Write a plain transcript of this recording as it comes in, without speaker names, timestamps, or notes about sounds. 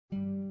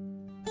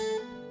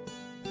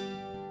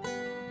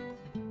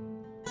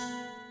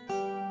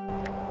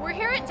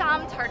at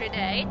Domtar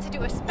today to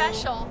do a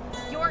special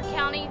York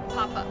County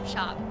pop-up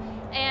shop.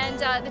 And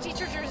the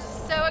teachers are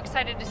so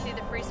excited to see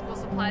the free school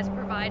supplies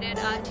provided.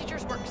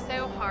 Teachers work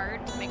so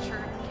hard to make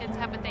sure kids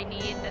have what they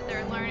need, that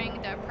they're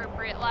learning the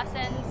appropriate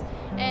lessons.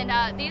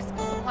 And these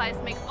school supplies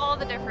make all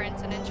the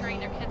difference in ensuring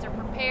their kids are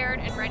prepared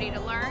and ready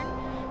to learn.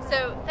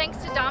 So thanks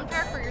to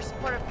Domtar for your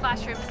support of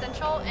Classroom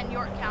Central in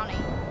York County.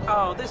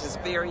 Oh, this is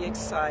very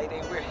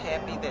exciting. We're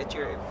happy that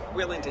you're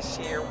willing to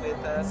share with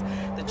us.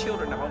 The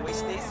children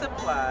always need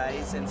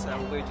supplies, and so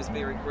we're just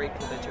very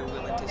grateful that you're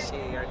willing to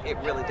share. It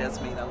really does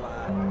mean a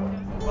lot.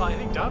 Well, I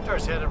think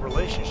Domtar's had a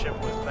relationship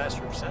with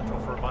Classroom Central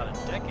for about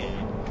a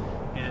decade,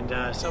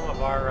 and some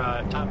of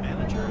our top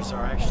managers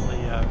are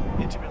actually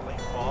intimately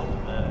involved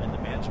in the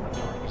management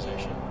of the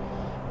organization.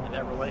 And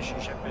that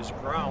relationship has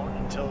grown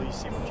until you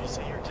see what you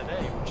see here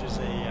today, which is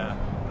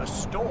a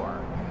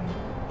store.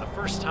 The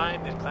first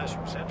time that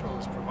Classroom Central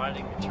is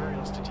providing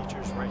materials to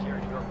teachers right here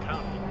in York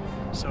County.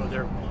 So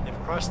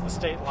they've crossed the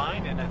state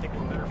line, and I think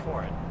we're better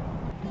for it.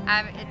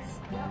 It's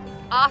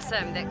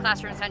awesome that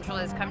Classroom Central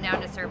has come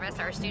down to service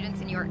our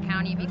students in York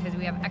County because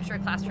we have extra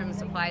classroom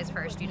supplies for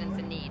our students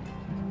in need.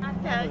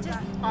 Just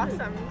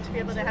awesome to be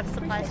able to have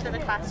supplies for the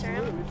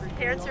classroom.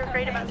 Parents are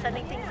great about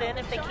sending things in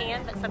if they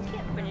can, but some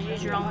can't. When you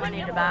use your own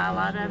money to buy a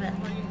lot of it,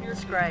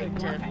 it's great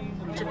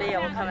to be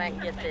able to come out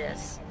and get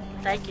this.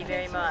 Thank you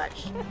very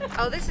much.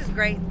 Oh, this is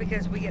great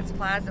because we get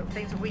supplies of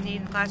things that we need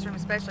in the classroom,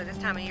 especially this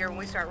time of year when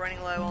we start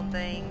running low on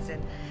things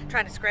and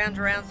trying to scrounge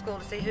around school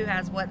to see who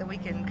has what, that we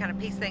can kind of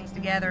piece things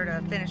together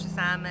to finish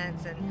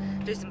assignments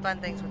and do some fun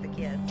things with the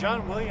kids.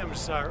 John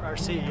Williams, our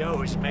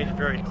CEO, has made it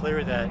very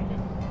clear that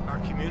our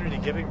community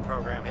giving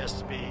program has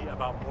to be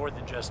about more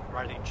than just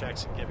writing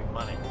checks and giving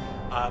money.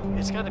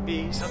 It's got to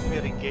be something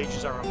that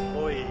engages our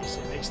employees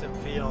and makes them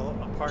feel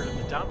a part of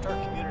the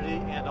Domtar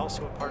community and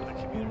also a part of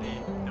the community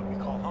that we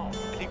call home.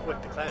 I think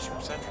what the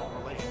Classroom Central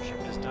relationship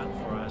has done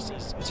for us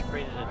is it's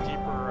created a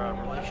deeper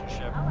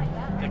relationship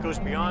that goes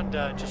beyond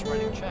just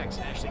writing checks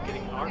and actually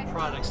getting our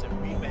products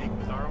that we make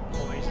with our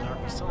employees and our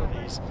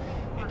facilities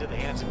into the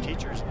hands of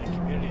teachers in the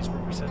communities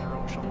where we send our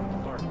own children.